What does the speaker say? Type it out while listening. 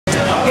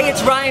Hey,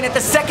 it's Ryan at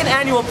the second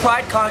annual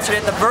Pride concert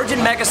at the Virgin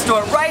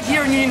Megastore right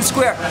here in Union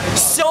Square.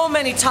 So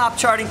many top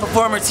charting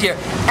performers here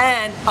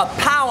and a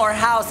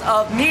powerhouse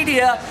of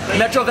media.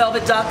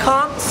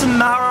 Metrovelvet.com,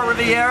 Samara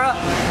Riviera.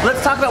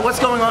 Let's talk about what's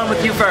going on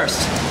with you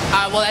first.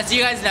 Well, as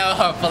you guys know,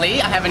 hopefully,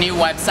 I have a new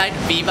website,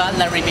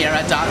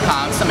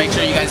 vivalariviera.com, so make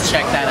sure you guys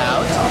check that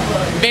out.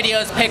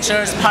 Videos,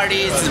 pictures,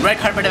 parties, red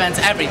carpet events,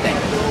 everything.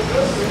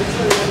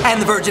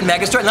 And the Virgin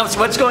Megastore. Now,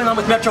 what's going on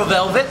with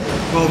Metrovelvet?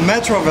 Well,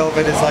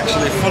 Metrovelvet is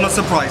actually full of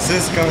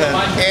surprises. Go ahead.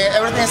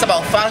 Everything is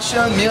about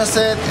fashion,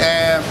 music,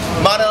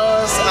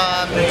 models,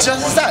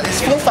 just that.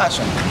 It's full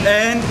fashion.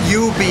 And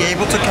you'll be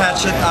able to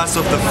catch it as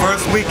of the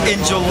first week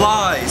in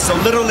July. So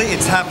literally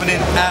it's happening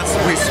as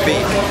we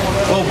speak.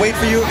 We'll wait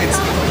for you. It's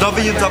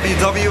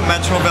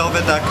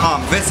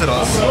www.metrovelvet.com. Visit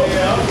us.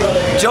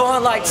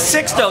 Johan likes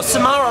Sixto,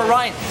 Samara,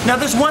 Ryan. Now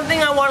there's one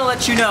thing I want to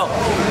let you know.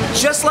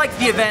 Just like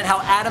the event,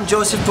 how Adam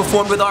Joseph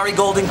performed with Ari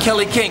Gold and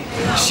Kelly King.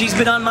 She's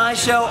been on my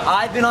show,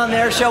 I've been on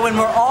their show, and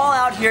we're all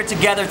out here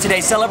together today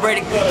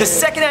celebrating the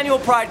second annual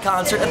Pride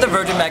concert at the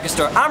Virgin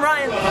Megastore. I'm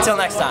Ryan, until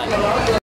next time.